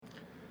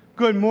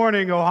Good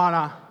morning,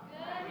 Ohana.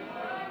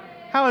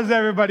 How is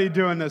everybody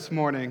doing this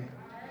morning?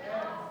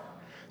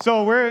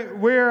 So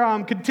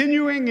we're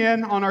continuing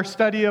in on our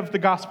study of the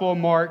Gospel of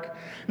Mark.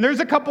 And there's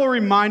a couple of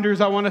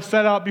reminders I want to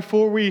set up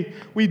before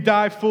we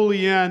dive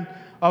fully in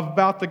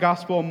about the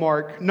Gospel of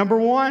Mark. Number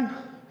one,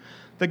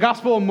 the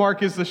Gospel of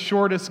Mark is the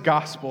shortest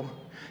gospel.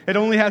 It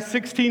only has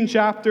 16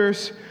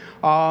 chapters,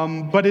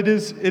 but it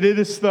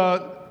is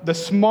the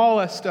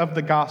smallest of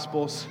the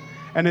Gospels.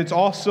 And it's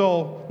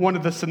also one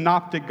of the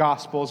synoptic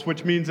Gospels,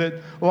 which means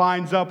it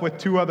lines up with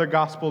two other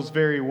Gospels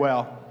very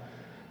well.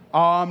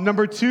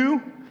 Number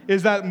two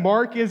is that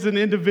Mark is an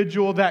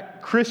individual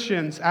that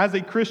Christians, as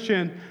a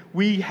Christian,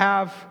 we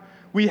have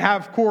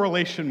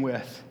correlation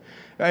with.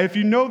 If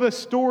you know the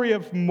story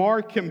of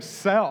Mark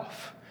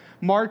himself,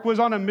 Mark was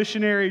on a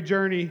missionary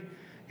journey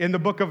in the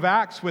book of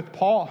Acts with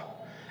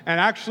Paul. And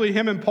actually,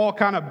 him and Paul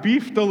kind of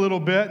beefed a little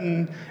bit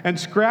and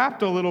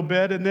scrapped a little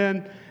bit,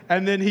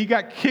 and then he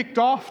got kicked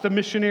off the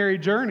missionary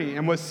journey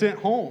and was sent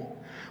home.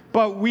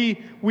 But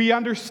we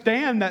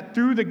understand that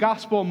through the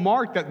Gospel of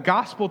Mark, that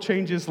gospel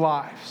changes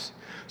lives.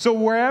 So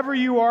wherever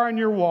you are in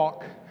your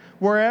walk,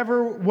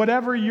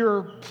 whatever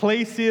your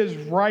place is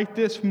right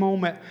this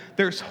moment,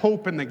 there's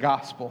hope in the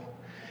gospel.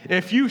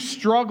 If you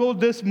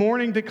struggled this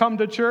morning to come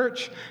to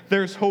church,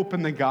 there's hope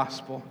in the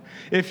gospel.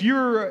 If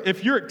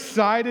you're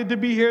excited to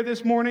be here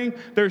this morning,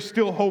 there's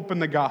still hope in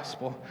the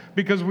gospel,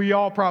 because we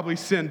all probably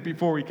sinned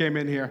before we came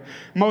in here.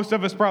 Most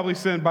of us probably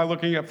sinned by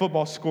looking at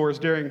football scores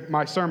during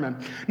my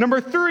sermon. Number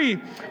three,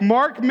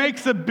 Mark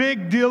makes a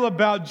big deal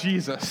about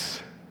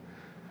Jesus.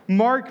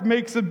 Mark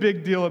makes a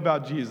big deal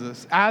about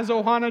Jesus. As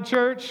Ohana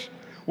Church,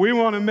 we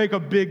want to make a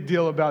big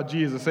deal about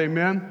Jesus,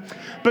 amen?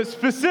 But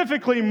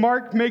specifically,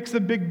 Mark makes a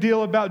big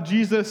deal about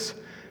Jesus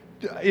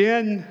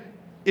in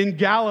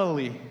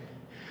Galilee.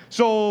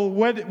 So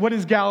what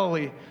is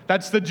Galilee?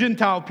 That's the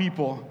Gentile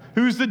people.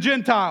 Who's the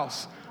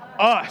Gentiles?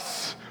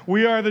 Us.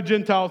 We are the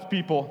Gentiles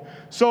people.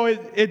 So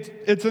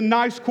it's a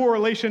nice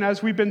correlation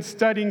as we've been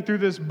studying through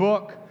this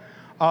book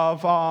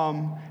of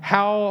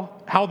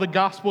how the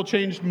gospel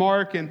changed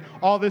Mark and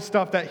all this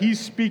stuff, that he's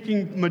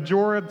speaking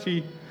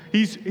majority.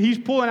 He's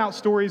pulling out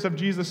stories of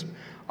Jesus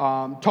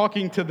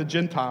talking to the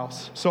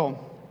Gentiles.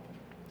 So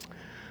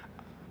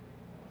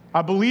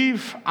I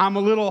believe I'm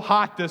a little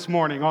hot this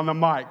morning on the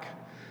mic.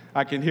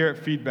 I can hear it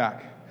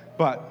feedback,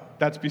 but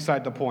that's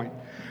beside the point.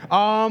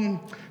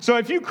 So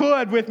if you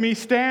could, with me,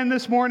 stand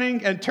this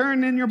morning and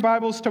turn in your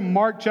Bibles to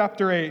Mark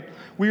chapter 8.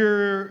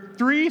 We're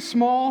 3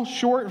 small,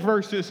 short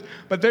verses,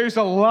 but there's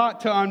a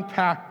lot to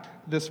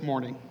unpack this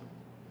morning.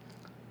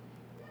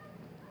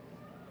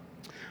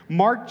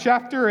 Mark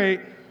chapter 8,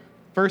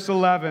 verse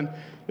 11.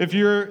 If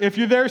you're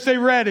there, say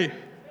ready.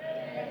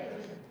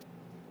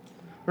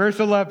 Verse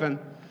 11.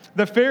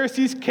 The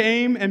Pharisees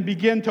came and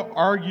began to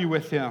argue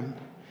with him,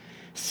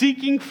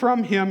 seeking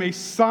from him a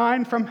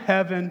sign from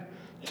heaven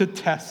to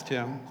test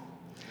him.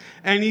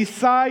 And he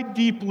sighed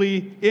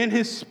deeply in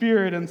his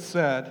spirit and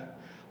said,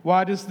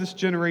 "Why does this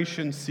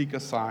generation seek a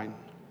sign?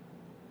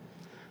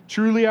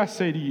 Truly I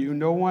say to you,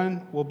 no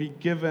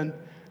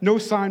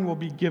sign will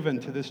be given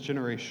to this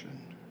generation."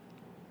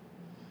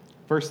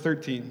 Verse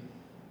 13.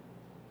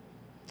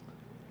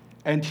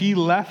 And he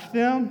left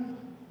them,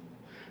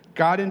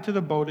 got into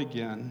the boat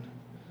again,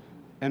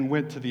 and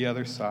went to the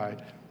other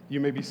side. You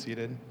may be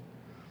seated.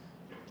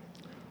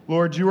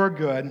 Lord, you are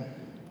good.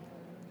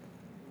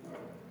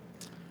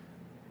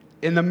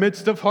 In the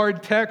midst of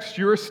hard text,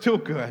 you are still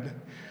good.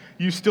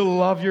 You still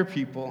love your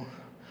people,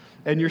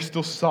 and you're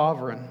still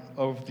sovereign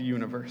of the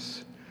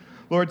universe.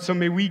 Lord, so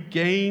may we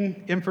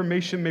gain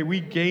information, may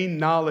we gain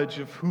knowledge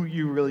of who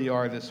you really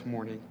are this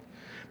morning.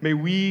 May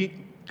we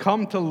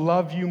come to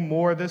love you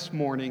more this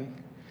morning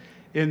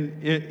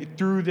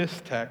through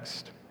this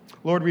text.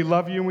 Lord, we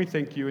love you and we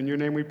thank you. In your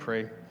name we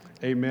pray.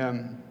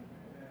 Amen.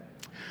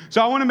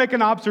 So I want to make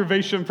an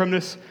observation from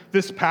this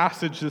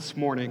passage this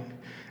morning.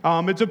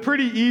 It's a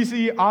pretty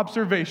easy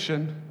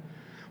observation,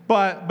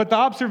 but the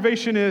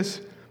observation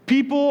is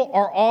people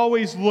are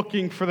always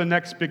looking for the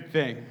next big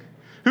thing.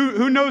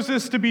 Who knows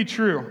this to be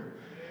true?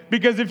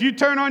 Because if you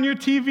turn on your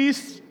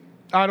TVs,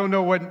 I don't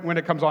know when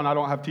it comes on, I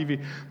don't have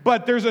TV,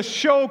 but there's a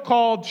show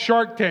called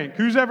Shark Tank.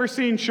 Who's ever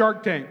seen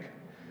Shark Tank?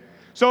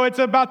 So it's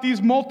about these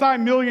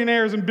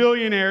multimillionaires and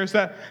billionaires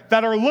that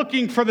are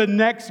looking for the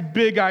next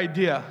big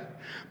idea.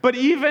 But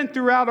even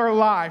throughout our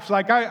lives,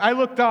 like I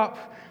looked up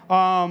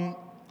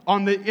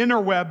on the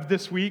interweb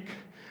this week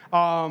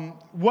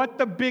what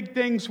the big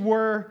things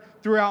were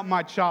throughout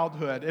my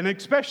childhood. And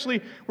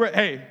especially,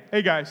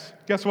 hey guys,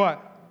 guess what?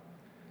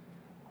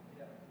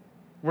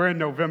 We're in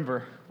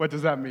November. What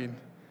does that mean?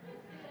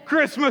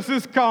 Christmas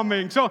is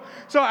coming. So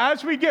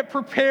as we get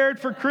prepared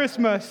for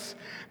Christmas,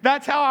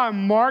 that's how I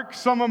mark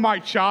some of my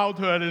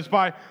childhood, is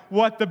by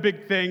what the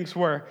big things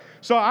were.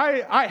 So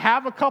I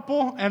have a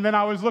couple, and then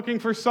I was looking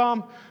for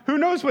some. Who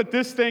knows what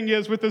this thing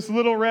is with this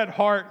little red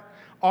heart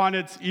on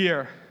its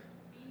ear?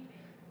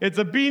 It's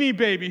a Beanie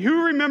Baby.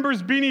 Who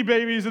remembers Beanie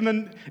Babies in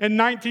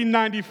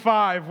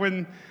 1995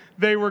 when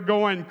they were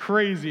going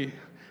crazy?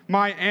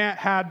 My aunt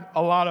had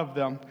a lot of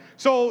them.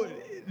 So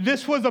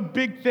this was a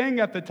big thing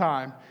at the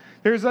time.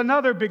 There's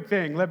another big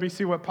thing. Let me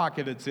see what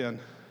pocket it's in.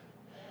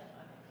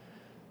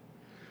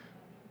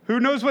 Who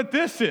knows what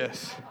this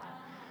is?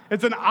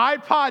 It's an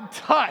iPod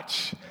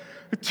Touch,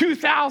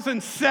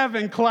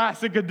 2007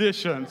 Classic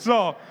Edition.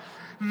 So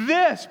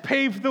this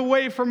paved the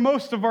way for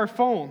most of our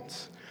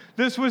phones.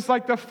 This was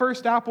like the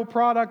first Apple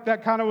product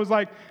that kind of was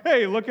like,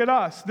 hey, look at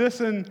us. This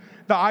and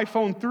the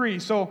iPhone 3.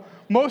 So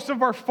most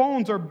of our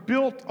phones are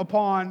built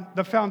upon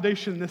the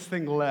foundation this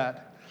thing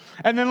led.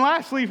 And then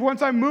lastly,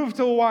 once I moved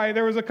to Hawaii,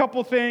 there was a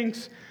couple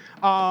things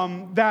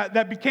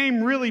that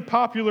became really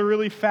popular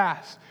really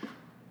fast.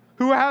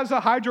 Who has a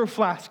Hydro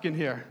Flask in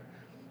here?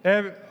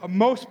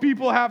 Most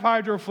people have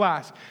Hydro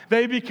Flask.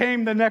 They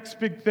became the next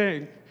big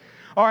thing.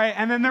 All right,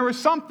 and then there was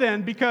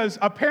something, because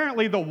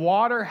apparently the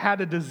water had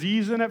a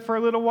disease in it for a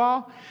little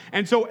while,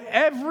 and so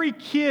every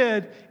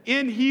kid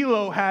in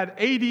Hilo had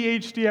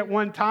ADHD at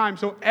one time,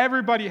 so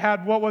everybody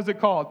had, what was it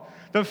called?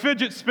 The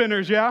fidget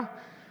spinners, yeah?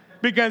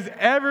 Because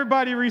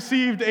everybody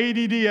received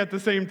ADD at the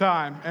same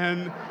time,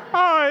 and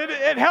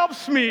it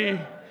helps me.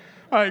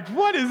 Like,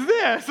 what is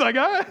this? Like,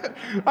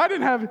 I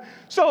didn't have...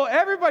 So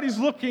everybody's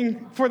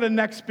looking for the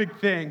next big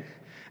thing,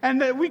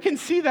 and we can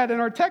see that in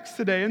our text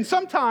today, and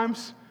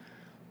sometimes...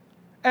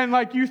 And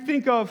like you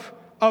think of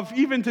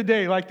even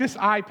today, like this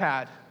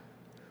iPad.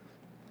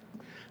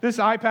 This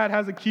iPad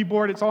has a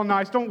keyboard. It's all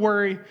nice. Don't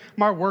worry,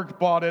 my work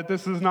bought it.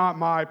 This is not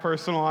my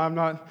personal. I'm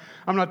not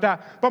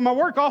that. But my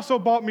work also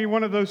bought me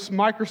one of those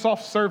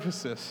Microsoft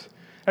Surfaces.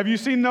 Have you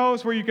seen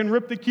those where you can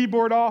rip the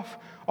keyboard off?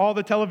 All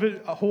the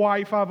television,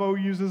 Hawaii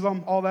Five-0 uses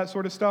them, all that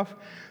sort of stuff.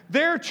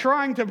 They're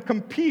trying to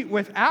compete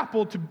with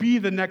Apple to be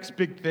the next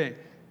big thing.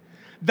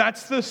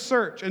 That's the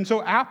search. And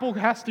so Apple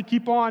has to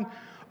keep on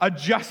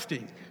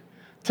adjusting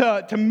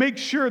to make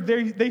sure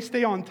they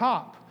stay on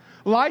top.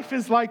 Life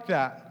is like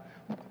that.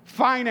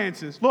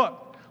 Finances.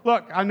 Look,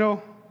 I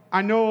know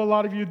a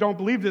lot of you don't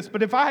believe this,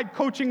 but if I had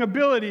coaching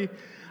ability,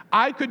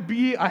 I could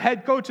be a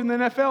head coach in the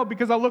NFL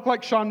because I look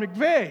like Sean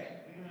McVay.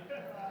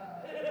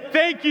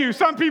 Thank you.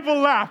 Some people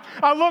laugh.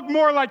 I look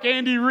more like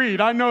Andy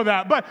Reid. I know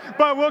that. But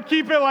we'll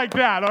keep it like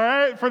that, all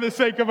right, for the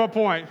sake of a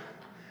point.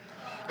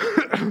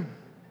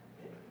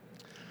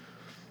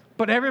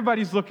 But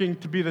everybody's looking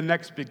to be the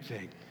next big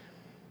thing.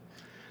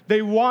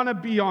 They want to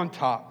be on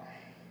top.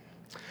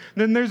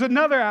 Then there's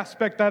another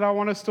aspect that I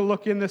want us to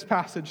look in this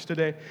passage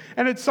today,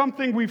 and it's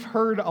something we've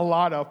heard a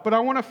lot of, but I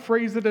want to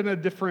phrase it in a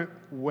different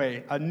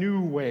way, a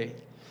new way.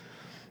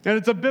 And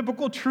it's a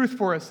biblical truth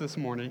for us this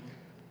morning.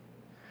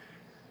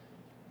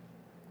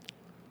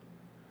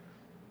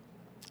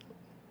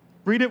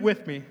 Read it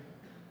with me.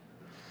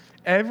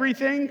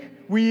 Everything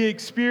we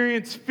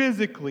experience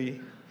physically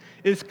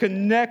is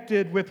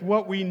connected with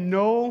what we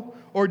know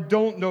or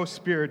don't know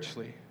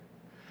spiritually.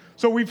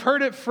 So we've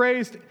heard it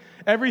phrased,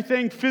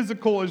 everything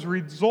physical is a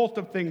result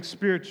of things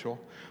spiritual.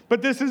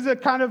 But this is a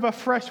kind of a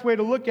fresh way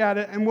to look at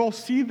it, and we'll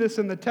see this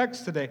in the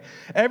text today.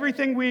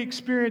 Everything we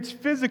experience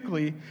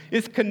physically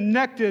is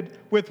connected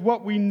with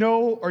what we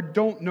know or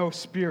don't know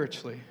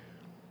spiritually.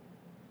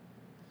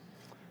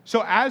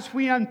 So as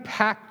we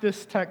unpack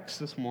this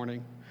text this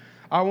morning,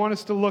 I want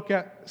us to look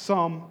at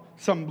some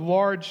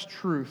large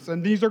truths.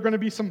 And these are going to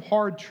be some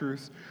hard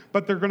truths,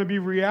 but they're going to be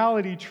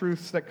reality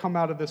truths that come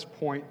out of this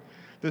point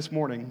this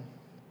morning.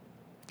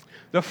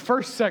 The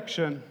first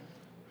section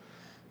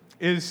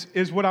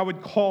is what I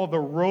would call the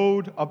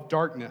road of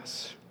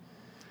darkness.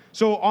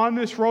 So on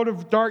this road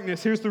of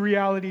darkness, here's the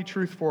reality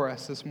truth for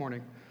us this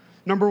morning.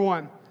 Number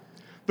one,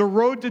 the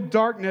road to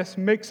darkness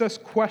makes us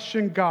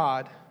question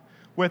God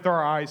with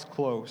our eyes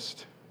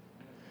closed.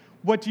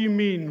 What do you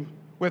mean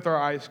with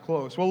our eyes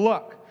closed? Well,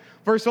 look,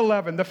 verse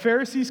 11, the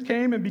Pharisees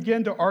came and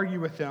began to argue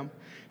with him,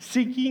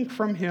 seeking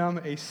from him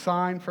a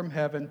sign from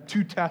heaven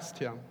to test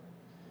him.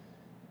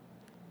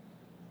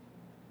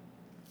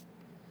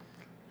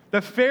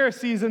 The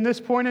Pharisees in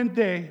this point in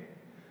day,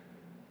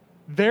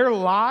 their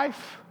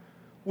life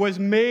was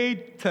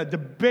made to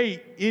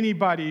debate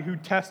anybody who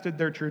tested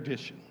their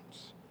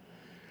traditions.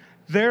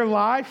 Their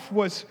life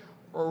was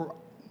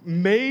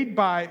made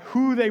by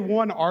who they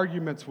won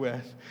arguments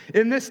with.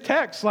 In this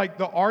text, like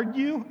the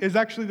argue is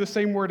actually the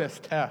same word as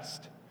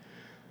test.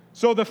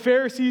 So the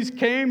Pharisees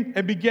came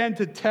and began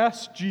to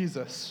test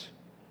Jesus,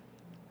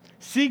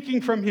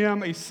 seeking from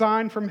him a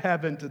sign from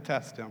heaven to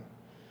test him.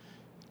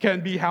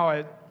 Can be how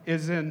it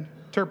is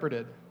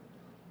interpreted.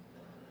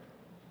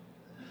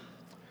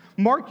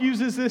 Mark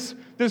uses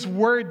this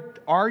word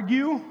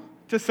argue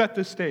to set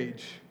the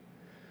stage,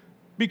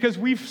 because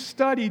we've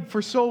studied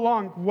for so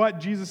long what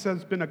Jesus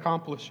has been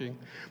accomplishing.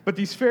 But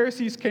these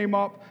Pharisees came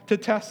up to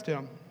test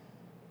him.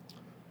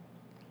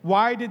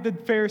 Why did the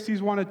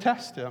Pharisees want to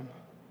test him?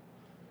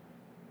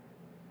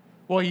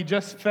 Well, he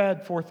just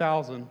fed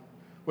 4,000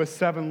 with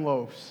 7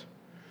 loaves.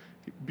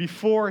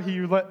 Before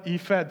he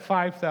fed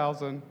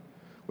 5,000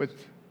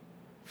 with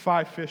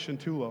 5 fish and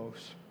 2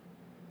 loaves.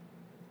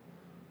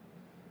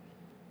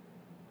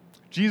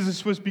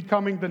 Jesus was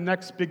becoming the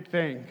next big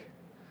thing.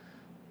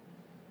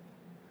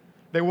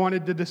 They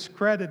wanted to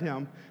discredit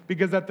him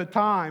because at the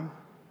time,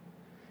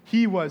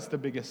 They were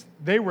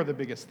the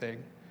biggest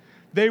thing.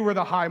 They were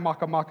the high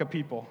Maka Maka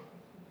people.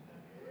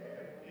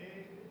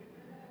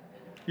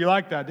 You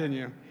liked that, didn't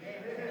you?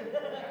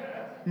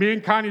 Me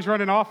and Connie's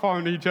running off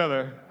on each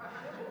other.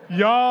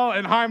 Y'all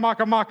and high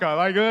Maka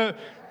Maka.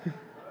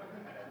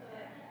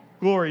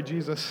 Glory,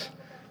 Jesus.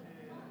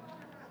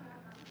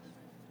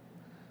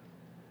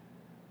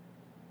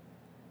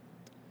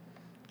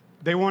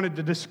 They wanted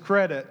to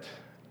discredit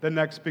the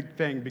next big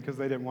thing because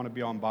they didn't want to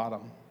be on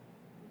bottom.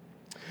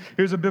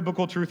 Here's a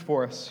biblical truth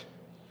for us.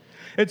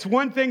 It's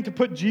one thing to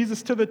put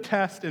Jesus to the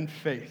test in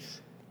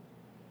faith.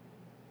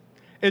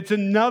 It's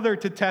another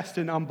to test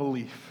in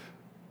unbelief.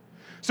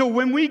 So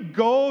when we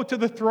go to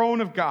the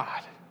throne of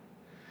God,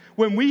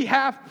 when we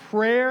have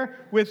prayer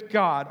with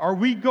God, are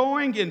we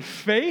going in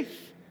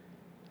faith?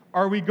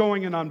 Or are we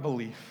going in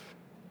unbelief?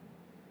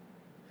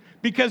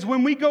 Because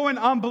when we go in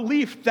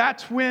unbelief,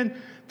 that's when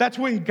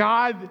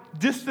God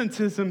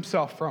distances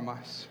himself from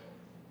us.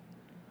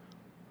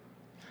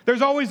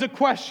 There's always a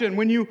question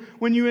when you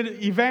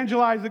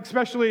evangelize,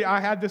 especially I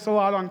had this a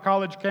lot on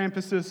college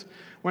campuses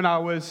when I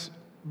was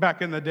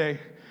back in the day,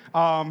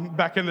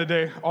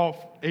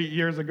 all 8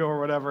 years ago or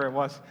whatever it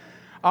was.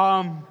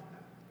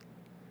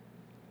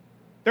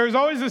 There's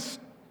always this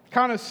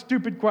kind of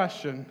stupid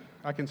question.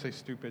 I can say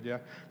stupid, yeah.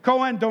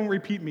 Cohen, don't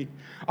repeat me.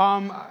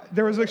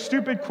 There was a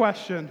stupid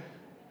question.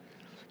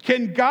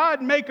 Can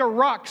God make a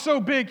rock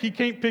so big he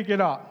can't pick it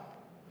up?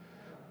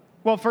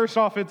 Well, first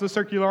off, it's a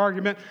circular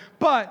argument,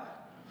 but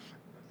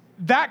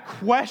that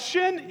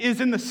question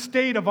is in the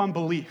state of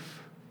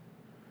unbelief.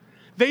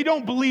 They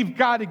don't believe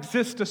God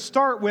exists to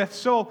start with,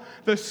 so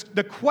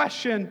the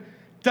question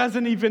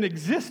doesn't even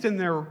exist in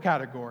their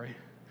category.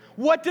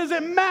 What does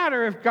it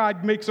matter if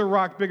God makes a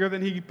rock bigger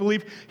than he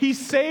believed? He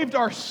saved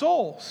our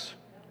souls.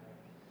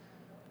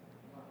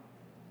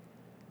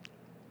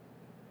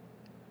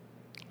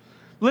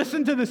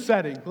 Listen to the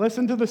setting.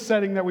 Listen to the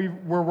setting that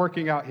we're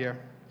working out here.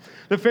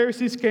 The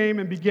Pharisees came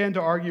and began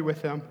to argue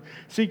with him,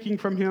 seeking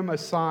from him a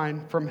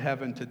sign from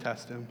heaven to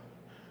test him.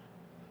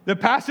 The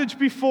passage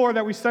before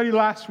that we studied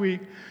last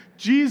week,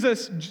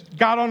 Jesus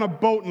got on a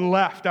boat and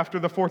left after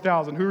the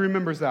 4,000. Who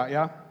remembers that,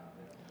 yeah?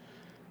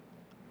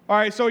 All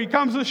right, so he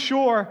comes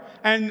ashore,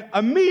 and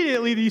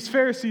immediately these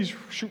Pharisees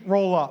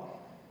roll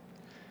up.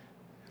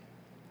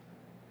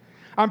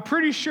 I'm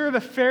pretty sure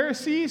the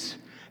Pharisees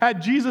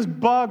had Jesus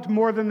bugged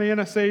more than the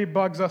NSA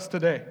bugs us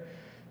today.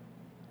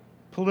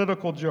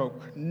 Political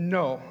joke.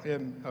 No.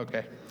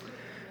 Okay.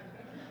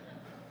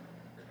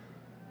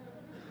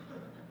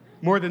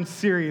 More than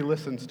Siri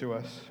listens to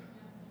us.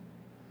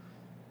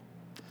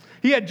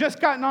 He had just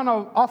gotten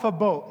off a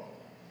boat.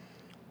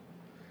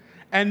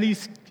 And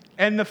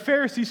the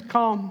Pharisees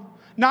come,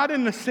 not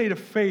in a state of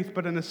faith,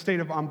 but in a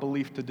state of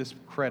unbelief to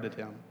discredit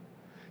him.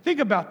 Think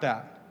about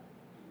that.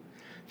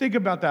 Think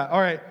about that. All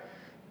right.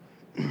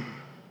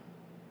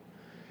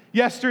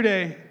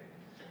 Yesterday,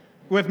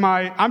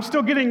 I'm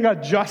still getting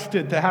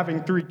adjusted to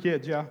having 3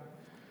 kids, yeah?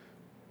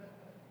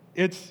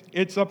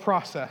 It's a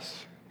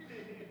process.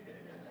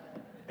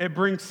 It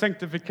brings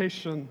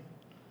sanctification,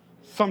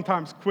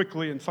 sometimes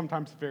quickly and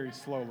sometimes very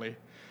slowly.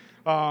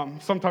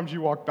 Sometimes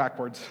you walk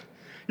backwards.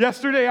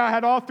 Yesterday, I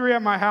had all 3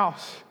 at my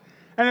house,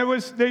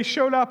 and they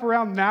showed up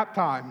around nap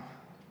time.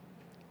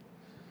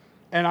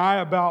 And I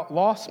about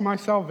lost my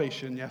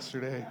salvation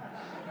yesterday.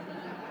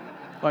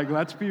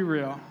 Let's be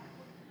real.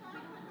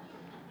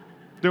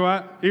 Do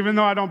I? Even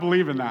though I don't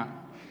believe in that.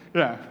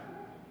 Yeah.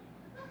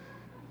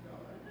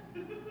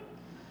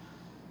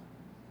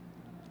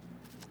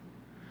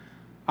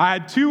 I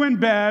had 2 in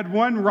bed,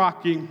 1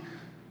 rocking,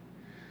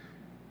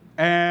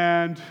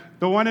 and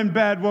the one in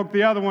bed woke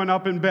the other one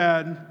up in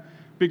bed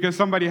because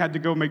somebody had to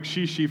go make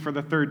shishi for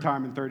the 3rd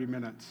time in 30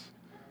 minutes.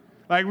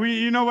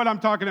 You know what I'm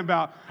talking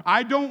about.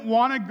 I don't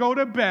want to go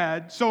to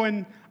bed, so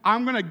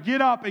I'm going to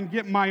get up and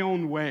get my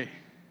own way.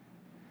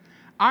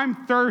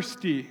 I'm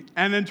thirsty,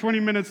 and then 20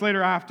 minutes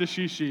later, I have to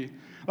shishi.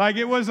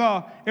 It was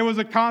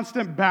a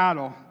constant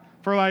battle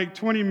for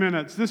 20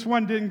 minutes. This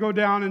one didn't go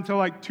down until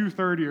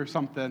 2:30 or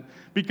something,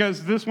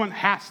 because this one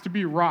has to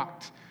be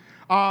rocked.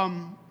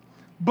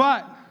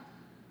 But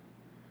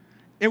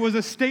it was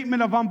a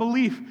statement of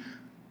unbelief.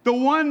 The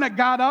one that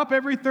got up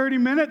every 30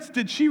 minutes,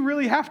 did she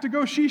really have to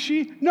go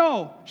shishi?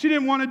 No, she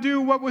didn't want to do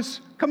what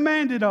was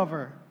commanded of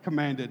her.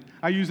 Commanded.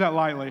 I use that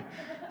lightly.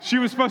 She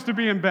was supposed to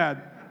be in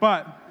bed,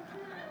 but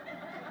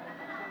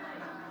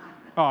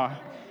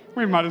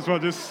we might as well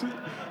just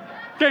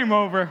game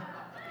over.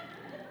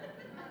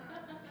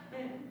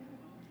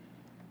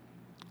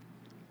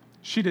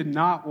 She did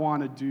not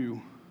want to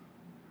do.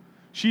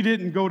 She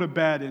didn't go to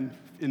bed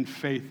in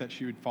faith that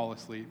she would fall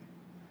asleep.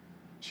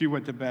 She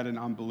went to bed in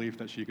unbelief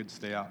that she could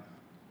stay up.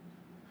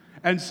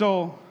 And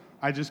so,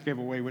 I just gave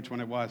away which one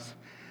it was.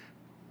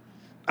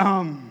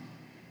 But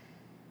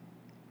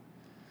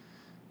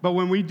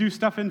when we do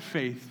stuff in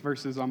faith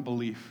versus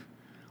unbelief,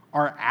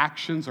 our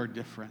actions are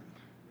different.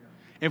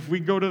 If we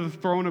go to the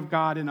throne of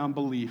God in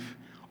unbelief,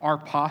 our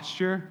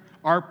posture,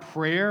 our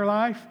prayer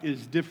life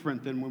is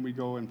different than when we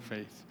go in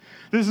faith.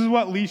 This is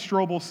what Lee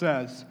Strobel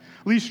says.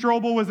 Lee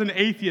Strobel was an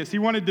atheist. He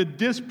wanted to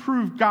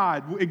disprove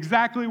God,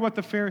 exactly what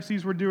the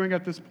Pharisees were doing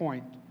at this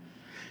point.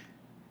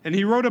 And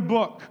he wrote a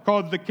book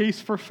called The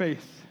Case for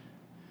Faith.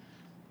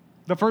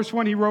 The first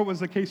one he wrote was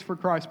The Case for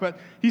Christ. But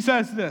he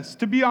says this,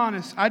 to be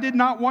honest, I did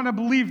not want to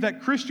believe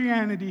that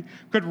Christianity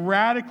could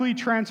radically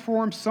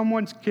transform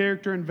someone's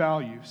character and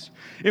values.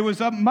 It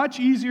was much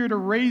easier to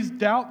raise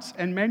doubts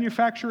and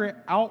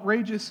manufacture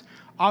outrageous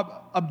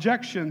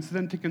objections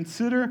than to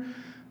consider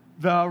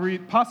the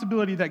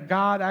possibility that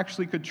God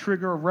actually could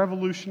trigger a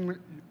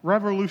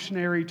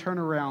revolutionary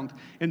turnaround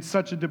in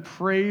such a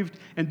depraved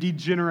and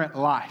degenerate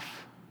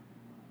life.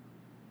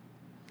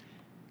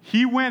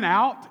 He went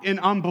out in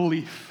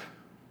unbelief.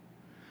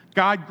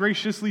 God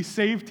graciously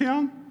saved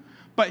him,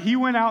 but he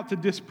went out to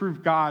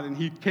disprove God, and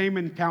he came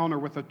in encounter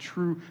with the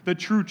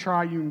true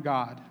triune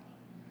God.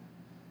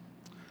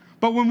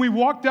 But when we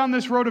walk down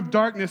this road of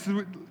darkness,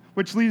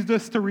 which leads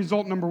us to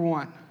result number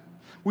 1,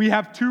 we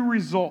have 2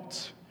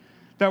 results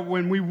that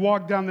when we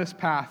walk down this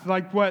path,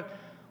 like what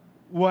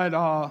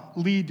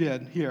Lee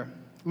did here,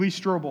 Lee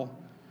Strobel.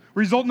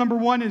 Result number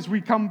 1 is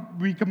we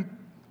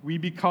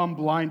become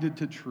blinded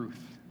to truth.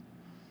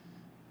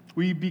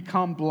 We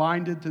become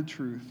blinded to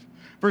truth.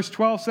 Verse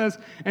 12 says,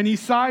 and he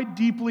sighed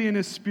deeply in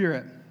his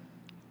spirit.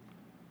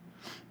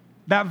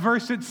 That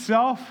verse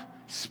itself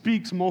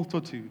speaks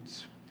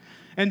multitudes.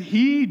 And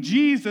he,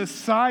 Jesus,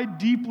 sighed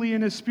deeply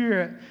in his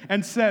spirit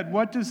and said,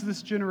 what does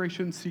this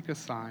generation seek a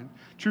sign?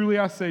 Truly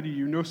I say to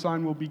you, no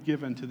sign will be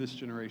given to this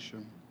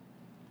generation.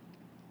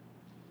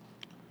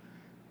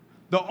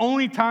 The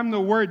only time the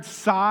word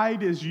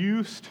sighed is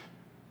used,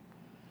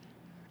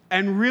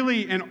 and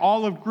really in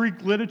all of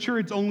Greek literature,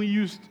 it's only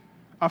used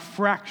a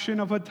fraction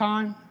of a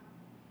time,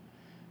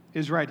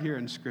 is right here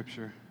in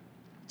Scripture.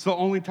 It's the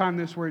only time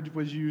this word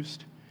was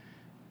used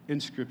in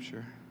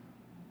Scripture.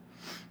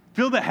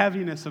 Feel the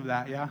heaviness of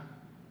that, yeah?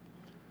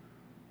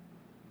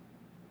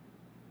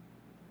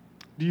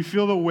 Do you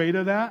feel the weight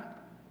of that?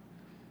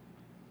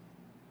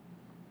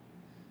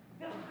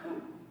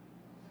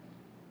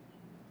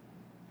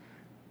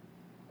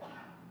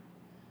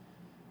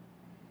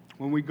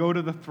 When we go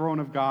to the throne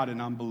of God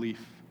in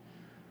unbelief,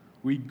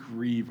 we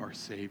grieve our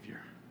Savior.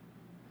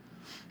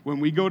 When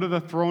we go to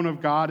the throne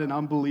of God in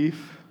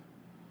unbelief,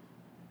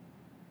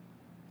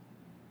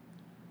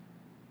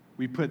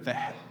 we put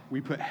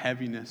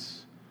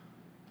heaviness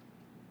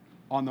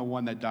on the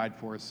one that died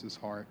for us, his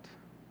heart.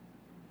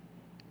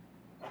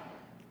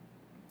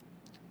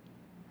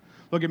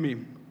 Look at me.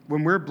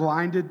 When we're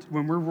blinded,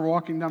 when we're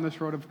walking down this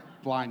road of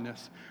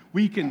blindness,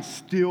 we can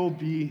still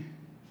be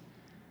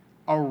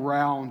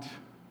around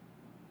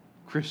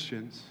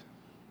Christians.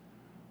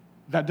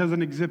 That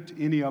doesn't exempt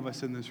any of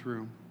us in this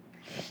room.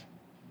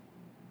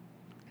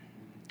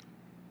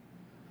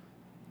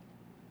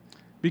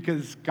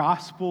 Because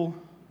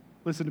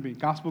listen to me,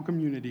 gospel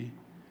community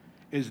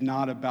is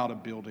not about a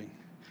building.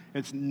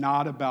 It's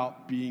not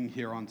about being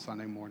here on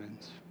Sunday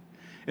mornings.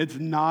 It's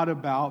not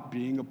about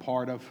being a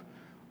part of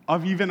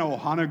even a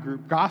Ohana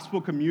group. Gospel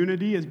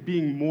community is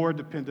being more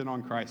dependent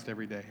on Christ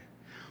every day.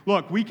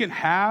 Look, we can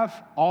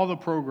have all the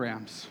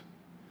programs.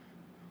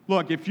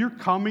 Look, if you're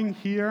coming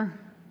here,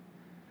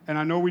 and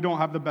I know we don't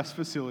have the best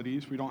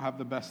facilities, we don't have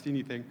the best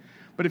anything,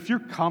 but if you're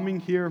coming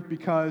here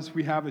because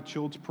we have a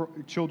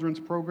children's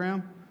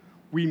program,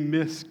 we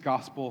miss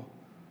gospel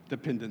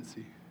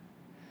dependency.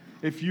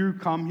 If you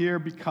come here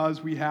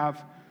because we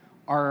have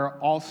our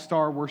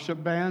all-star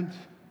worship band,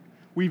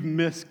 we've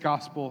missed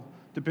gospel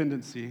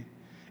dependency.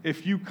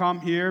 If you come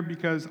here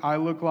because I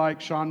look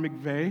like Sean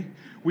McVay,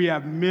 we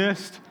have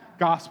missed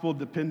gospel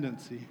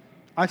dependency.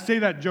 I say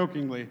that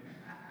jokingly.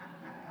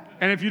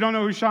 And if you don't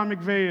know who Sean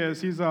McVay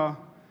is, he's a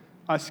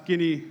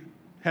skinny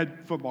head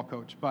football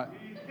coach,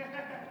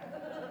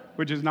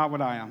 which is not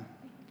what I am.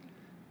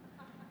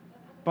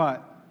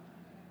 But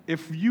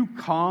if you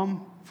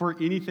come for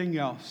anything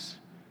else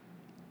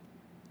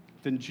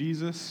than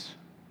Jesus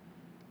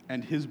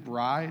and his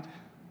bride,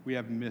 we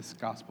have missed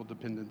gospel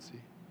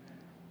dependency.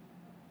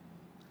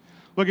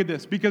 Look at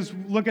this, because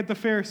look at the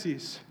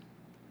Pharisees.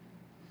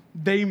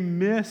 They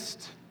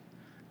missed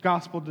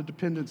gospel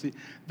dependency.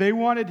 They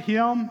wanted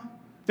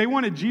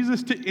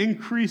Jesus to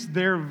increase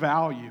their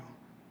value.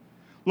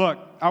 Look,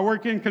 I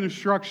work in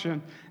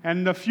construction,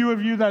 and the few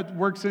of you that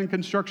works in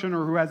construction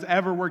or who has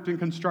ever worked in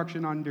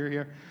construction under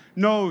here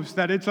knows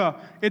that it's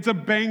a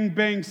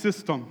bang-bang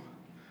system.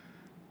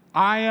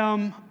 I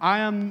am,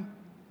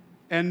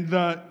 and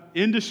the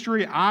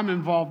industry I'm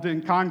involved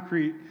in,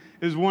 concrete,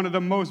 is one of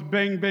the most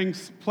bang-bang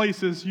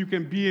places you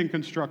can be in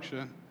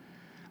construction.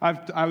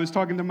 I was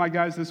talking to my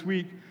guys this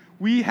week.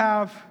 We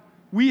have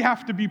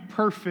to be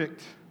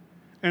perfect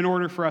in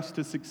order for us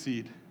to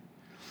succeed.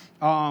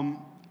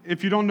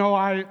 If you don't know,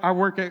 I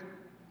work at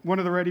one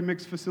of the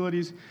ready-mix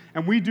facilities,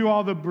 and we do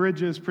all the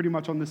bridges pretty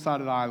much on this side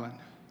of the island.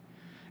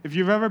 If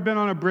you've ever been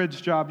on a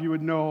bridge job, you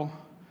would know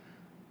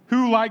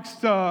Who likes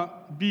to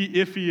be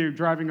iffy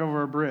driving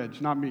over a bridge?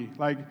 Not me.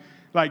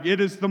 Like it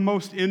is the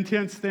most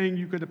intense thing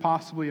you could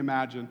possibly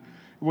imagine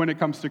when it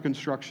comes to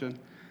construction.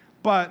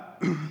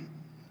 But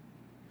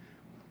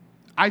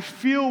I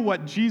feel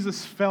what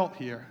Jesus felt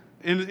here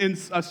in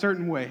a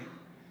certain way.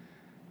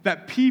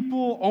 That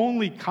people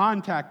only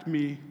contact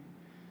me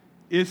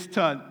is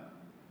to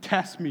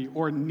test me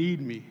or need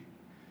me.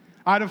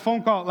 I had a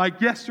phone call like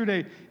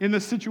yesterday in the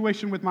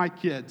situation with my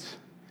kids.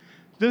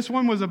 This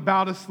one was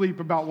about asleep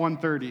about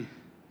 1:30.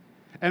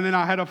 And then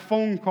I had a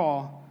phone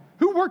call.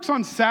 Who works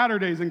on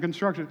Saturdays in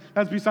construction?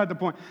 That's beside the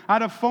point. I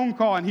had a phone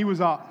call and he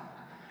was up.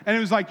 And it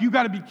was like, you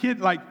got to be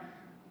kidding. Like,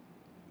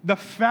 the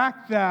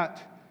fact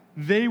that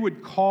they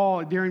would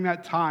call during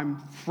that time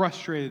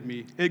frustrated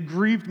me. It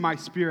grieved my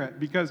spirit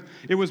because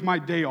it was my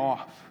day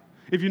off,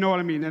 if you know what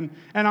I mean. And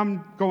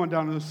I'm going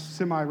down a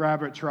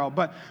semi-rabbit trail.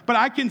 But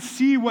I can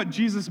see what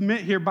Jesus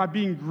meant here by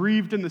being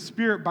grieved in the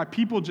spirit, by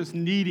people just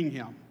needing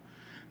him,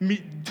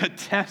 to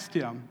test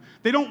him.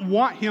 They don't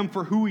want him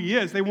for who he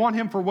is. They want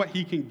him for what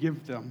he can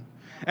give them.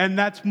 And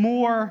that's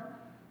more,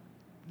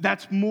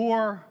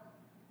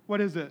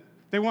 what is it?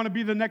 They want to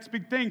be the next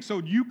big thing. So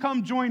you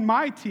come join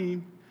my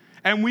team,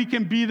 and we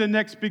can be the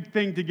next big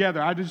thing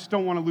together. I just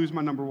don't want to lose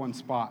my number one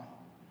spot.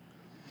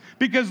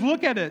 Because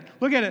look at it.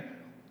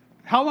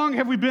 How long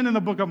have we been in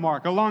the book of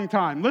Mark? A long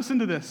time. Listen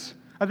to this.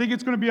 I think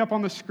it's going to be up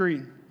on the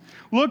screen.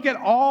 Look at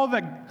all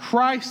that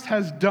Christ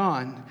has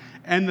done,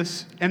 and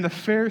the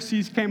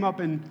Pharisees came up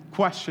and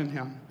questioned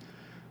him.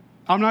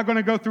 I'm not going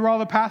to go through all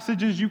the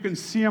passages. You can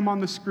see them on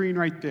the screen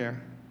right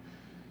there.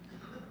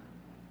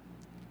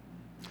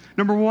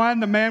 Number 1,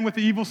 the man with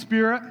the evil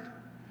spirit.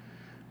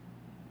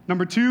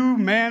 Number 2,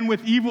 man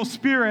with evil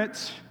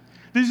spirits.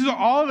 These are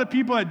all the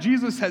people that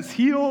Jesus has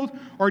healed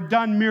or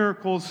done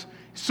miracles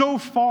so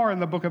far in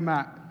the book of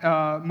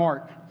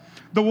Mark.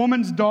 The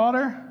woman's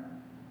daughter,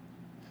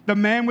 the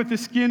man with the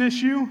skin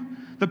issue,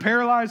 the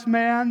paralyzed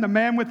man, the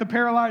man with the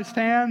paralyzed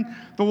hand,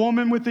 the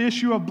woman with the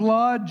issue of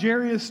blood,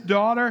 Jairus'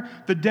 daughter,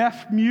 the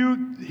deaf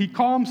mute. He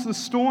calms the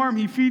storm.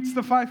 He feeds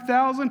the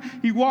 5,000.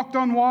 He walked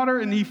on water,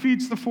 and he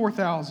feeds the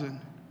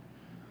 4,000.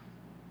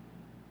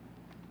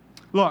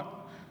 Look,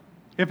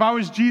 if I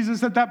was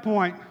Jesus at that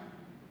point,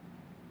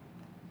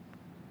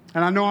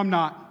 and I know I'm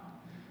not,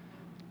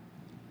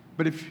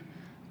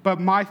 but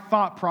my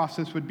thought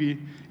process would be,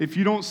 if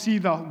you don't see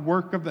the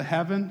work of the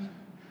heaven,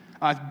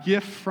 a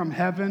gift from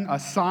heaven, a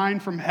sign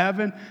from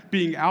heaven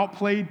being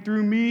outplayed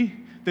through me,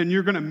 then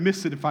you're going to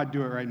miss it if I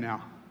do it right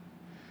now.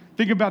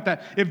 Think about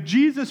that. If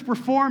Jesus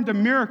performed a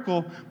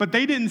miracle, but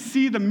they didn't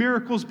see the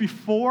miracles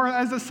before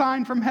as a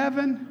sign from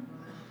heaven,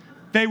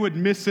 they would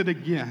miss it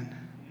again.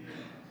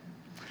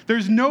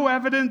 There's no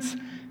evidence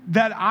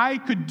that I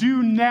could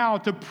do now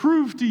to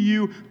prove to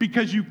you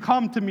because you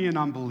come to me in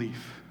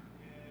unbelief.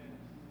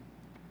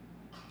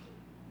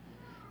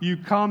 You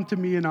come to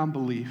me in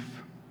unbelief.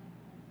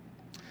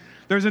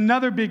 There's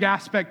another big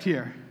aspect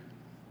here.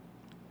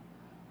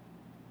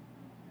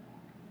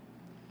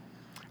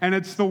 And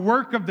it's the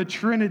work of the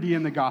Trinity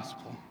in the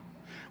gospel.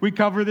 We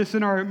cover this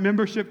in our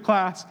membership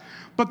class.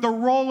 But the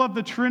role of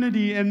the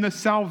Trinity in the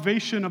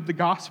salvation of the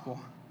gospel.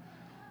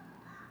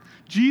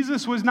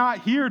 Jesus was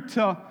not here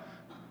to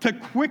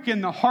quicken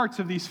the hearts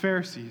of these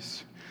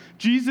Pharisees.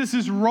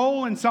 Jesus'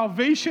 role in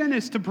salvation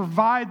is to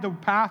provide the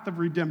path of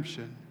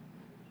redemption.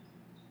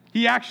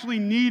 He actually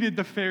needed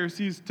the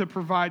Pharisees to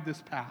provide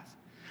this path.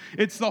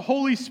 It's the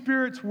Holy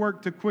Spirit's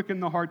work to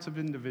quicken the hearts of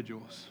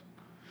individuals.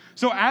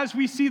 So as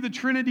we see the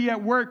Trinity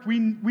at work,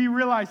 we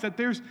realize that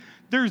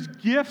there's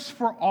gifts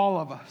for all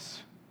of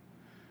us.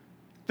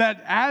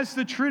 That as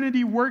the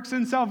Trinity works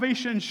in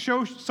salvation,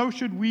 so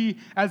should we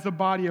as the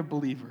body of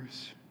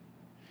believers.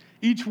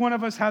 Each one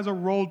of us has a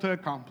role to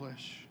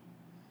accomplish.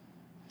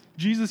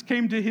 Jesus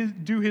came to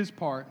do his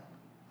part.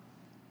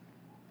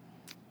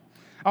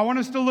 I want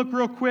us to look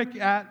real quick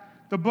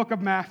at the book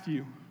of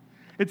Matthew.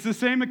 It's the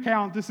same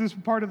account. This is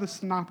part of the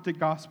Synoptic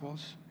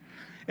Gospels.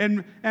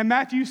 In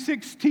Matthew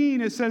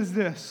 16, it says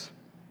this.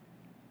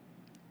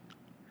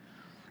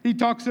 He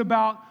talks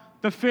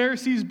about the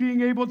Pharisees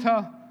being able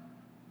to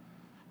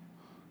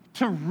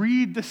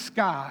read the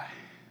sky.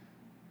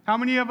 How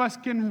many of us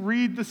can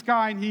read the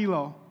sky in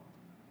Hilo?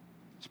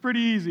 It's pretty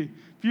easy.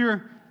 If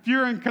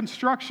you're in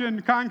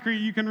construction, concrete,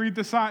 you can read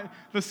the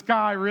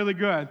sky really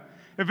good.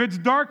 If it's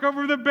dark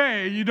over the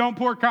bay, you don't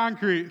pour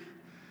concrete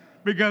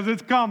because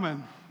it's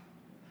coming.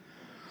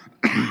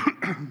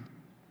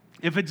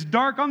 If it's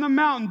dark on the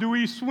mountain, do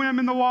we swim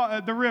in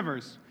the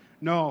rivers?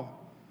 No.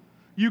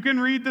 You can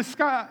read the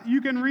sky.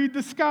 You can read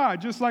the sky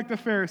just like the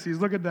Pharisees.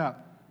 Look at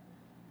that.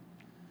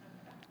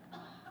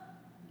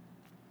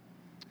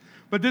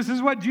 But this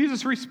is what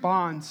Jesus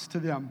responds to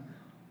them.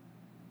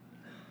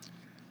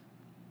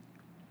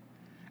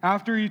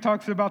 After he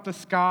talks about the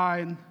sky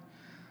and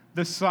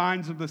the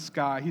signs of the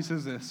sky, he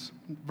says this,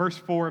 verse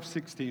 4 of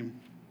 16.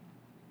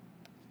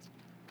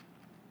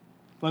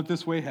 Let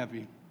this weigh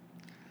heavy.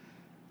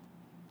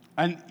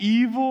 An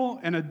evil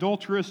and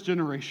adulterous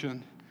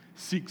generation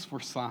seeks for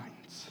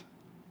signs,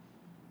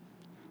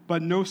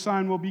 but no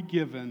sign will be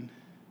given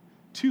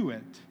to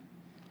it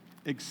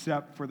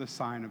except for the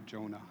sign of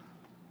Jonah.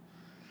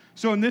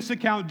 So in this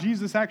account,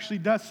 Jesus actually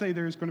does say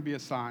there's going to be a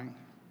sign.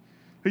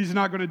 He's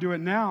not going to do it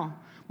now.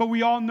 But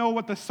we all know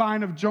what the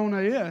sign of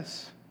Jonah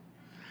is.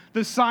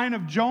 The sign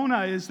of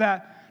Jonah is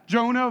that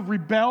Jonah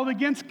rebelled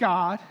against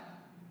God.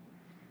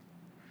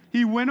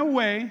 He went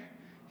away.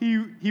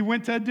 He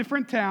went to a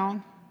different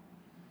town.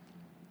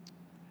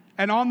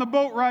 And on the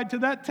boat ride to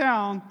that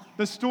town,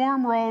 the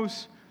storm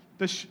rose.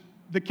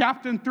 The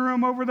captain threw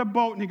him over the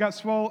boat, and he got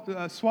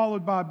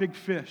swallowed by a big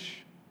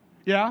fish.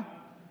 Yeah?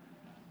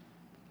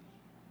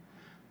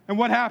 And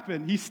what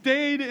happened? He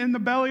stayed in the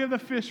belly of the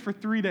fish for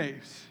 3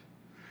 days.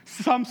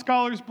 Some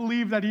scholars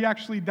believe that he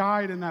actually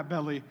died in that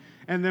belly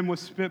and then was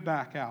spit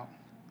back out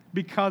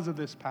because of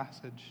this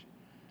passage.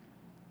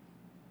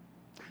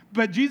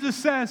 But Jesus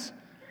says,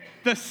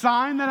 the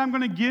sign that I'm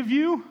going to give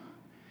you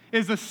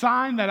is a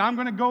sign that I'm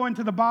going to go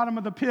into the bottom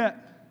of the pit.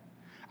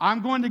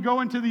 I'm going to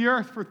go into the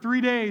earth for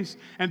 3 days,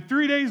 and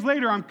 3 days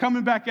later, I'm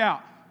coming back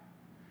out.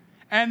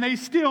 And they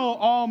still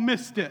all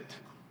missed it.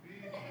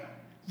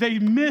 They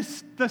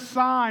missed the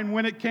sign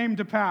when it came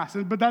to pass.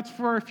 But that's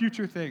for a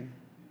future thing.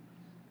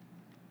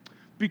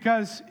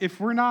 Because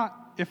if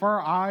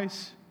our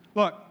eyes,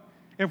 look,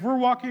 if we're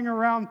walking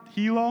around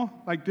Hilo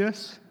like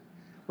this,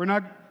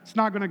 it's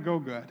not going to go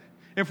good.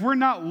 If we're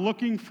not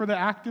looking for the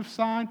active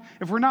sign,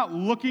 if we're not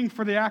looking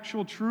for the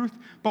actual truth,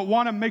 but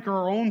want to make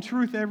our own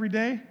truth every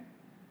day,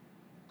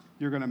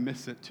 you're going to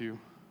miss it too.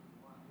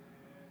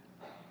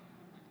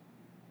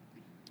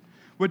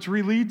 Which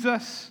leads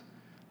us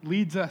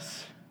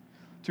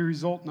to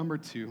result number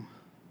 2.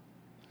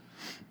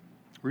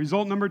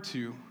 Result number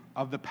 2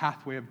 of the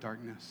pathway of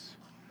darkness.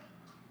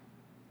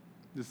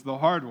 This is the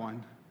hard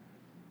one.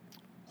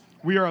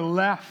 We are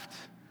left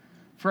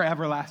for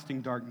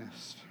everlasting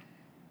darkness.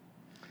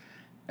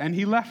 And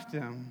he left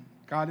them,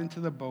 got into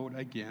the boat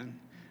again,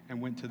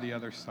 and went to the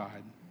other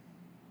side.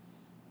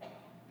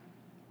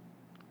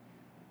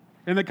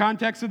 In the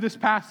context of this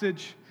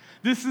passage,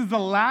 this is the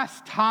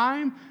last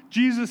time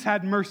Jesus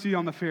had mercy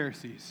on the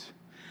Pharisees.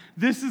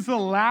 This is the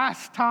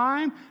last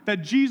time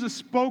that Jesus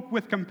spoke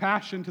with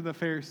compassion to the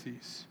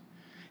Pharisees.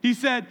 He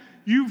said,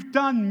 you've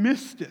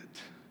missed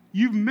it.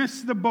 You've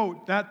missed the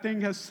boat. That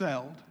thing has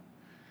sailed.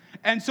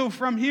 And so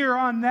from here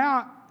on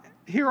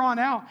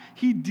out,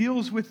 he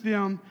deals with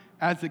them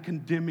as a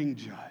condemning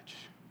judge.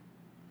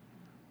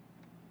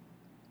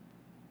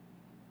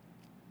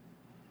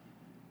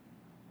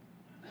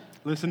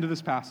 Listen to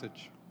this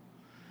passage.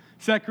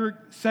 2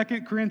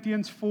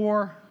 Corinthians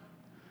 4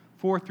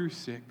 through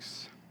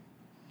 6.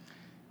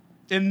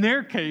 In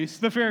their case,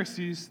 the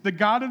Pharisees, the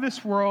God of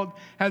this world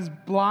has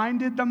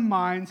blinded the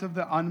minds of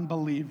the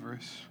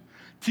unbelievers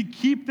to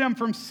keep them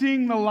from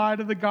seeing the light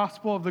of the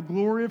gospel of the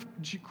glory of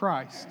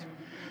Christ,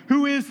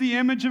 who is the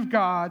image of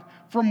God.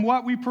 From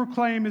what we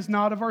proclaim is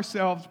not of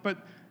ourselves,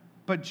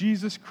 but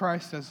Jesus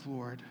Christ as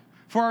Lord.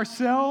 For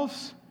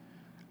ourselves,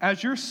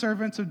 as your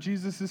servants of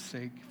Jesus'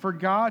 sake, for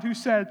God who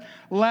said,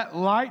 let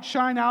light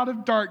shine out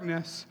of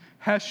darkness,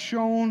 has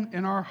shone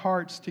in our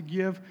hearts to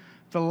give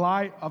the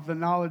light of the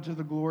knowledge of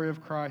the glory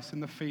of Christ in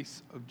the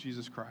face of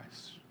Jesus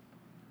Christ.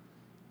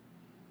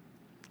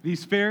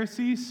 These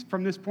Pharisees,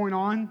 from this point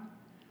on,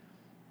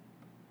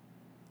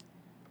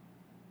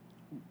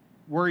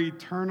 were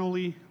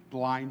eternally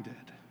blinded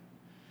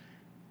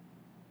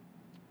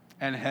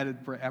and headed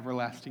for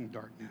everlasting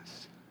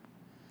darkness.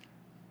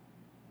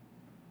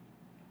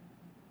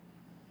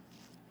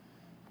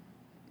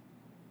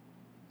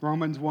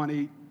 Romans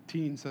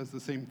 1:18 says the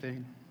same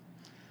thing.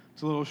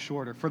 It's a little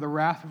shorter. For the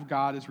wrath of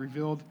God is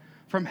revealed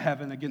from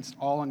heaven against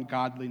all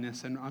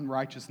ungodliness and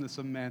unrighteousness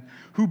of men,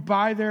 who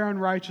by their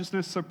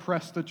unrighteousness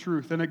suppress the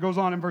truth. And it goes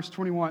on in verse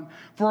 21.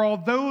 For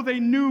although they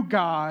knew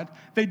God,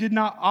 they did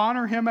not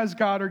honor him as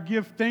God or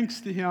give thanks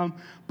to him,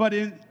 but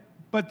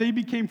they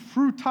became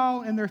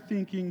futile in their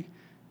thinking,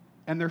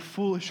 and their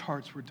foolish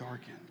hearts were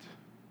darkened.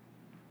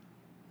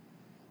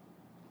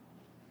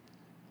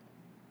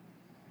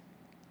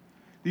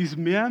 These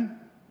men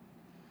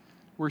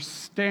were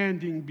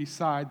standing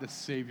beside the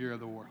Savior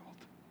of the world.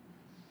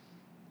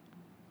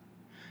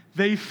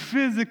 They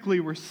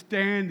physically were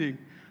standing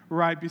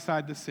right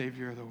beside the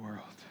Savior of the world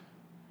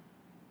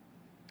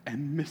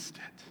and missed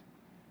it.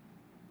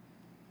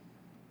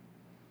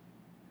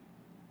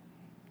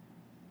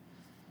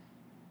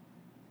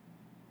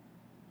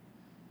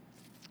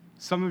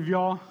 Some of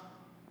y'all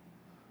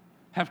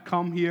have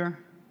come here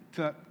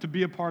to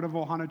be a part of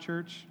Ohana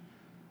Church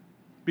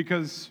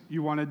because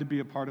you wanted to be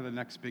a part of the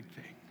next big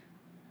thing.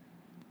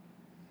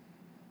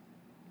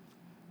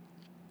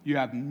 You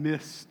have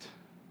missed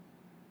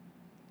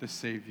the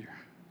Savior.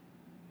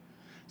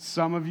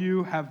 Some of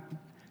you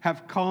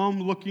have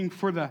come looking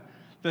for the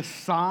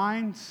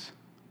signs,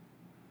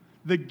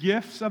 the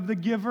gifts of the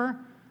giver,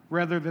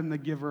 rather than the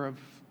giver of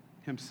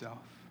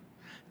himself.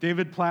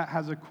 David Platt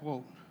has a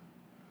quote.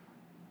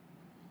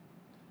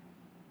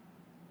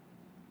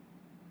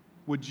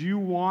 Would you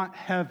want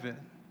heaven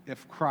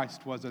if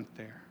Christ wasn't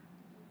there?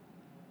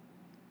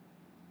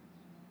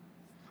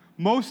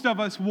 Most of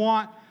us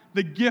want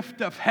the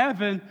gift of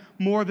heaven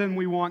more than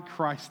we want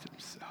Christ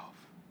himself.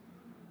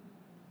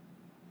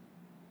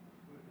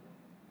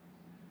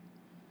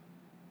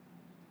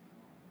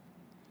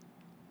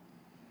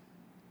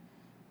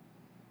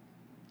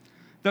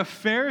 The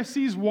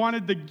Pharisees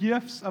wanted the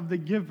gifts of the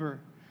giver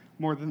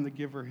more than the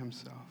giver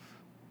himself.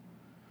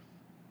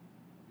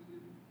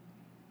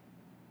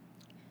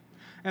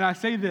 And I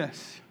say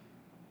this,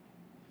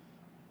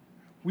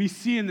 we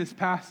see in this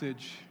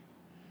passage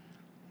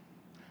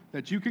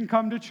that you can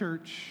come to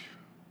church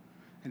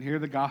and hear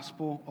the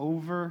gospel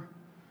over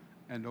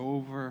and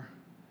over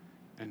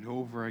and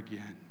over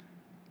again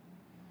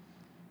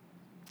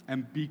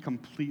and be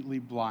completely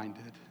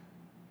blinded.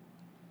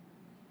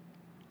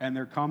 And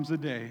there comes a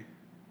day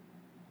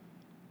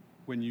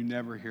when you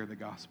never hear the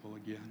gospel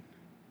again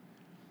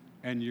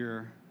and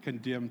you're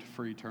condemned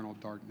for eternal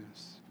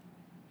darkness.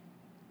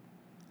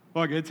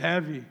 Look, it's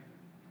heavy.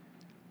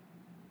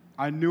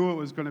 I knew it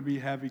was going to be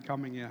heavy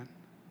coming in.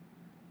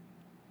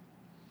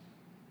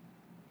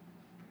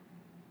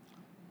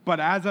 But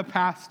as a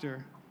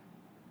pastor,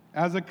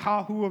 as a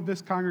kahu of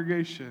this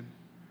congregation,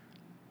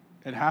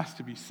 it has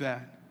to be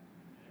said.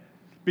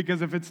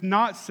 Because if it's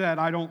not said,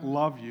 I don't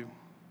love you.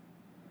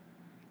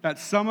 That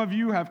some of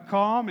you have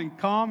come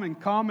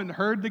and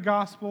heard the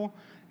gospel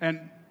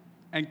and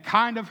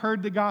kind of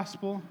heard the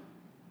gospel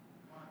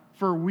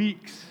for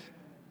weeks.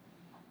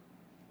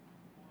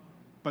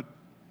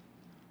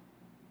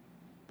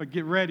 But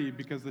get ready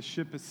because the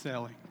ship is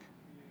sailing.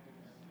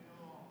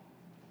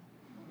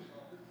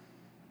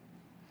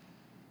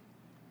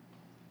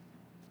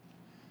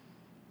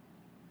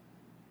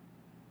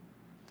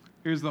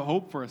 Here's the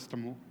hope for us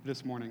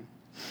this morning.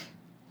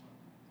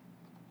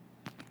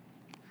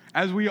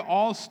 As we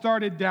all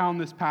started down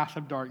this path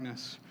of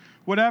darkness,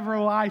 whatever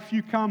life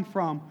you come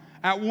from,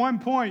 at one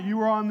point you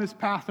were on this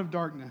path of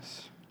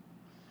darkness.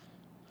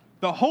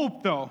 The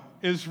hope, though,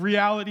 is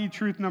reality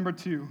truth number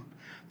 2.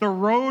 The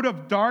road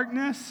of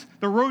darkness,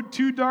 the road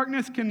to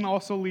darkness can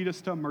also lead us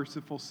to a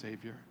merciful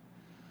Savior.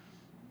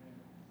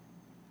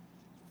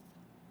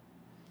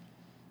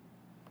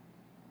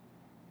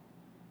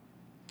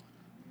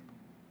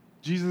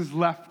 Jesus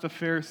left the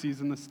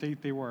Pharisees in the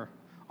state they were,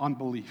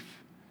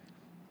 unbelief.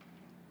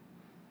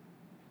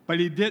 But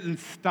he didn't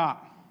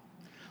stop.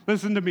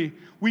 Listen to me.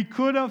 He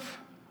could have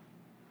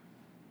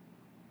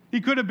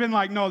been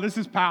like, no, this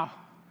is pal.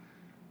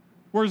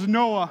 Where's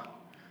Noah?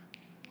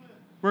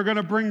 We're going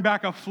to bring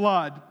back a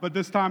flood, but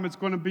this time it's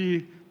going to be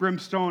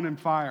brimstone and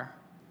fire.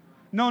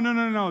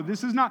 No.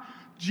 This is not.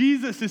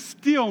 Jesus is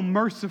still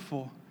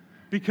merciful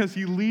because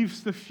he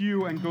leaves the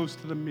few and goes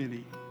to the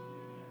many.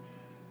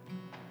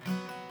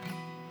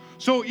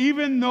 So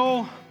even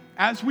though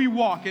as we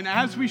walk and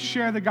as we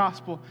share the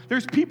gospel,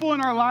 there's people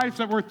in our lives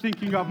that we're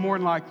thinking of more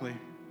than likely,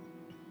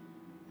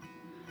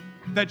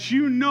 that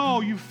you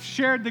know you've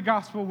shared the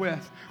gospel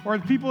with, or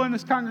the people in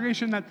this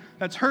congregation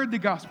that's heard the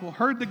gospel,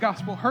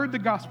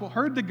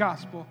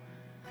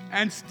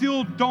 and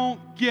still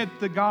don't get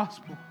the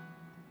gospel.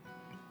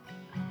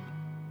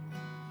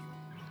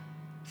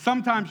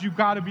 Sometimes you've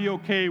got to be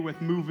okay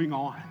with moving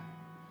on.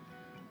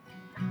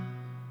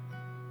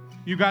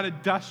 You got to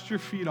dust your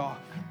feet off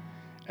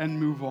and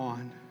move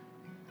on.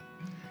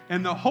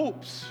 In the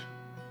hopes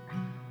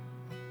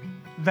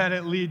that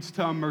it leads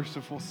to a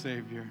merciful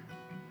Savior.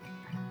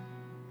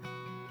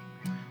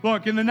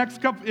 Look, in the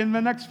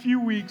next few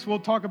weeks, we'll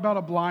talk about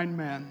a blind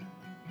man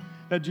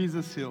that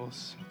Jesus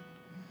heals.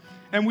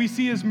 And we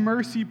see his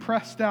mercy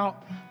pressed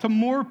out to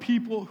more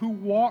people who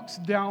walks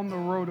down the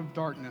road of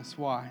darkness.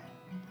 Why?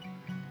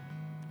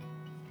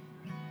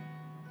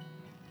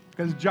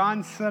 Because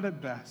John said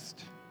it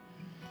best.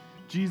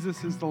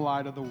 Jesus is the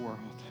light of the world.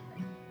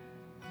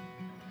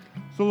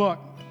 So look,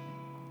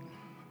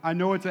 I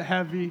know it's a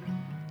heavy,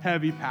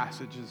 heavy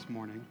passage this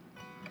morning.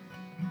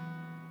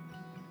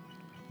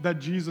 That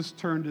Jesus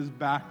turned his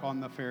back on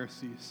the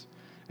Pharisees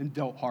and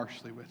dealt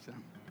harshly with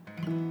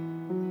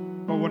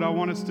them. But what I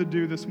want us to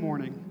do this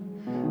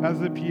morning, as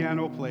the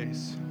piano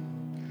plays,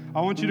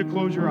 I want you to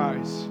close your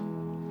eyes.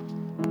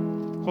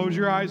 Close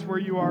your eyes where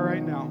you are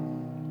right now.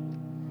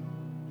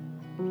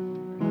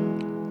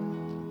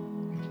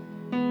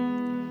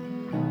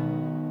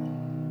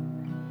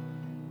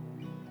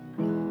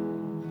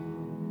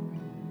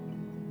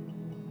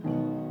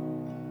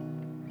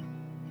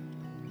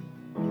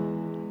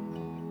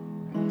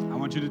 I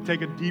want you to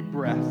take a deep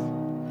breath.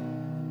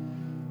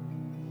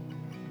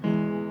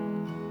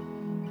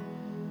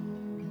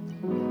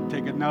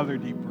 Take another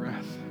deep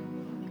breath.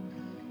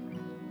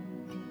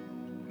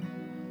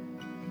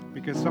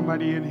 Because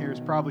somebody in here is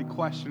probably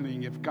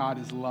questioning if God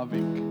is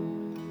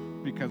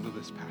loving because of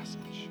this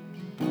passage.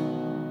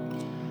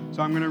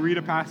 So I'm going to read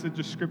a passage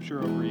of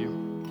scripture over you.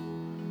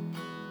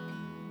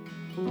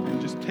 And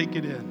just take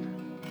it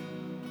in.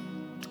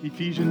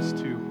 Ephesians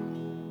 2.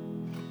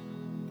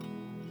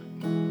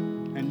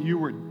 And you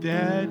were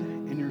dead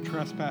in your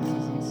trespasses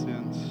and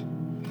sins,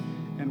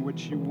 in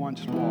which you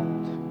once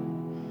walked,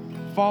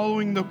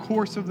 following the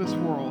course of this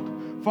world,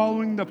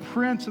 following the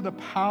prince of the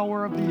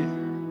power of the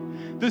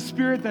air, the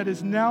spirit that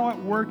is now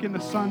at work in the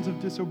sons of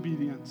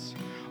disobedience,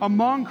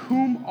 among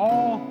whom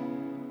all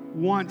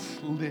once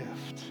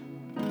lived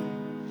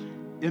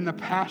in the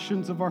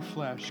passions of our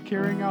flesh,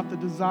 carrying out the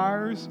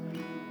desires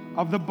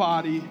of the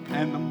body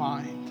and the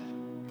mind,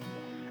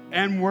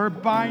 and were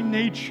by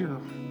nature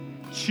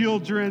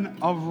children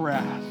of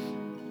wrath.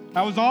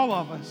 That was all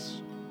of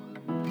us,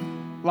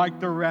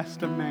 like the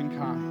rest of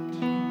mankind.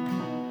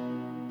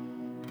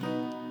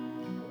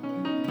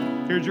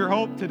 Here's your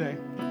hope today.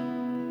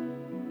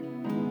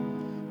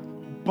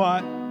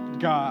 But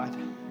God,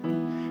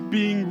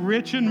 being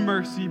rich in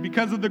mercy,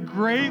 because of the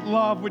great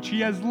love which he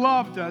has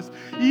loved us,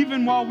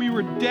 even while we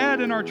were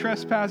dead in our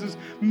trespasses,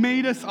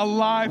 made us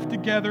alive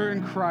together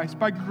in Christ.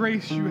 By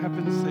grace you have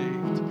been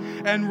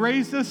saved, and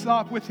raised us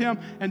up with him,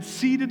 and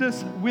seated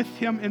us with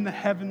him in the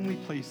heavenly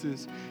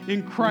places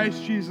in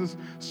Christ Jesus,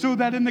 so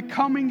that in the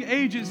coming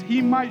ages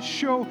he might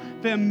show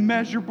the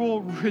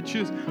immeasurable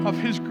riches of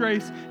his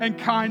grace and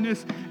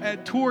kindness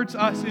towards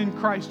us in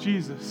Christ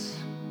Jesus.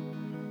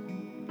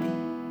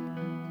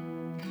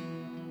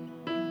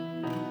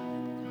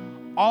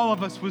 All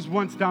of us was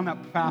once down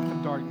that path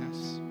of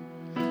darkness.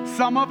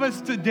 Some of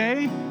us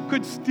today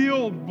could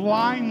still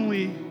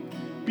blindly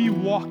be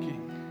walking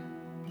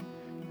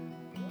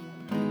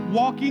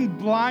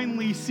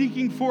blindly,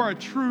 seeking for a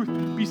truth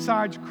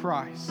besides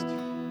Christ.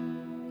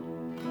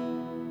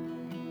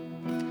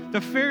 The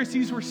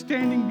Pharisees were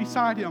standing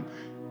beside him.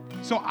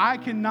 So I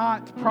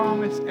cannot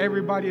promise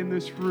everybody in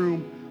this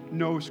room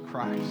knows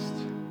Christ.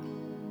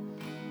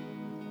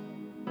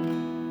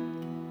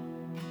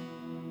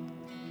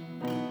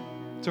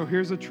 So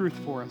here's a truth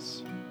for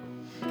us.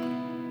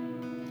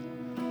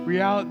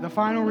 The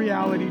final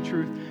reality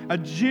truth. A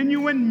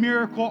genuine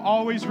miracle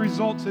always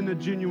results in a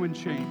genuine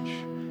change.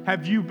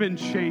 Have you been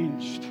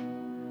changed?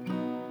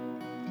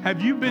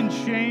 Have you been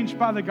changed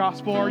by the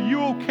gospel? Are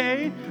you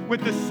okay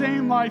with the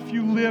same life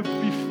you lived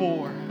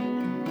before?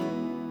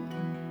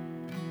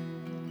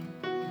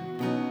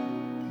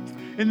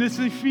 In this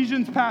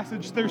Ephesians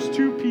passage, there's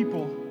two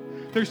people.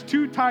 There's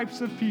two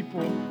types of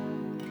people.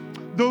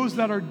 Those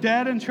that are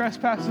dead in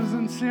trespasses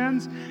and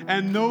sins,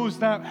 and those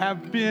that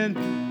have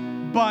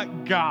been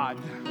but God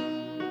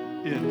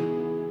in.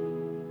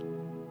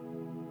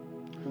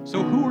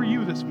 So who are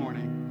you this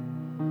morning?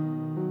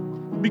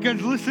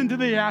 Because listen to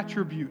the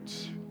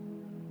attributes.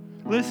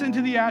 Listen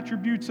to the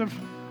attributes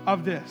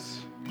of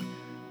this.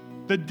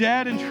 The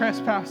dead in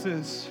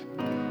trespasses.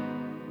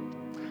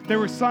 They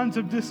were sons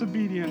of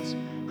disobedience,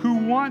 who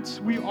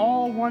we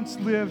all once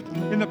lived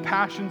in the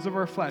passions of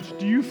our flesh.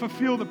 Do you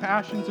fulfill the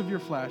passions of your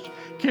flesh,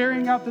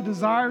 carrying out the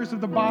desires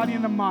of the body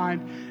and the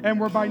mind, and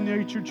were by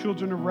nature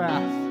children of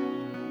wrath?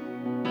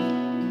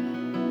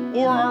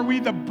 Or are we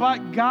the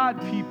but God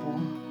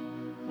people,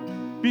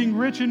 being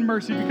rich in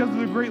mercy because of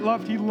the great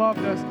love he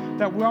loved us,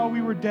 that while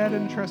we were dead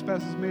in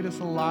trespasses made us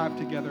alive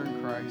together in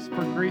Christ?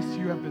 For grace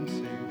you have been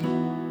saved,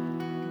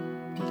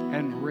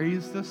 and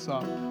raised us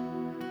up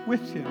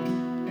with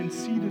him, and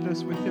seated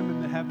us with him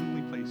in the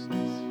heavenly places.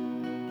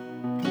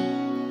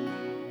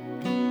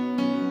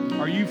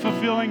 Are you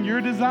fulfilling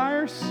your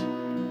desires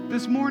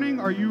this morning?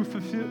 Are you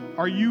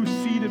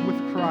seated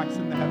with Christ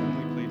in the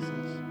heavenly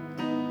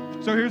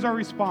places? So here's our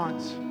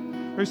response.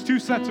 There's two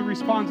sets of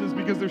responses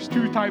because there's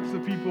two types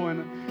of people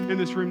in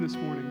this room this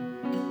morning.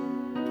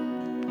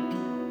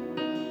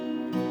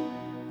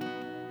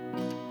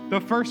 The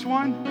first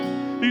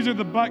one, these are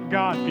the but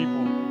God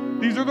people.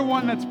 These are the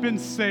one that's been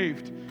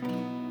saved.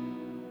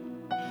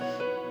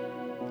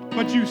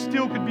 But you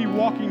still could be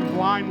walking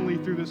blindly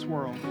through this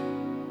world.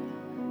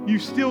 You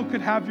still could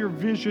have your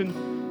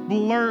vision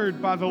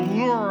blurred by the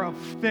lure of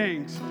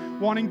things,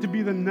 wanting to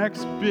be the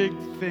next big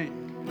thing.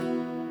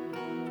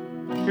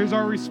 Here's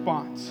our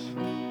response.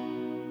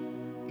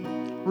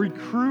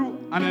 Recruit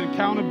an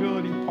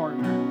accountability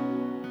partner.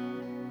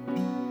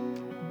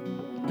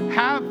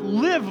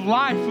 Live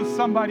life with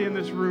somebody in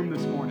this room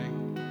this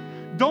morning.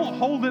 Don't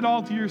hold it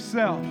all to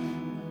yourself.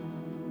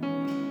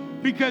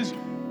 Because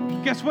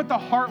guess what the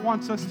heart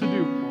wants us to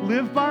do?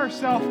 Live by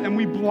ourselves and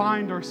we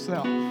blind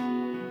ourselves.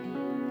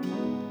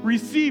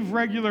 Receive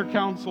regular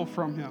counsel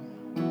from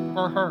him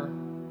or her.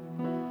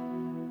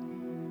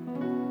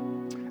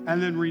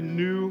 And then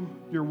renew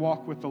your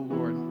walk with the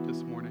Lord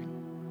this morning.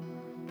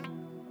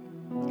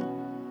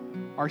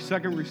 Our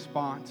second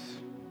response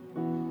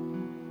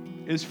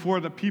is for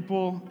the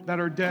people that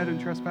are dead in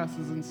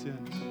trespasses and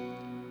sins.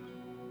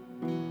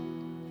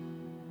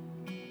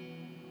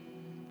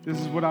 This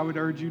is what I would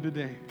urge you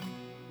today.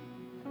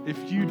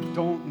 If you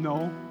don't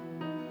know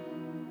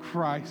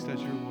Christ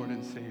as your Lord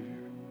and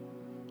Savior,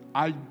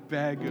 I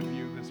beg of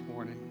you this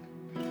morning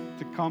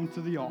to come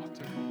to the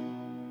altar.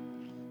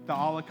 The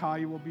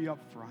Alakai will be up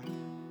front.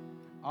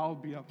 I'll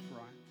be up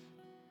front.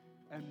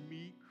 And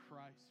meet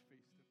Christ.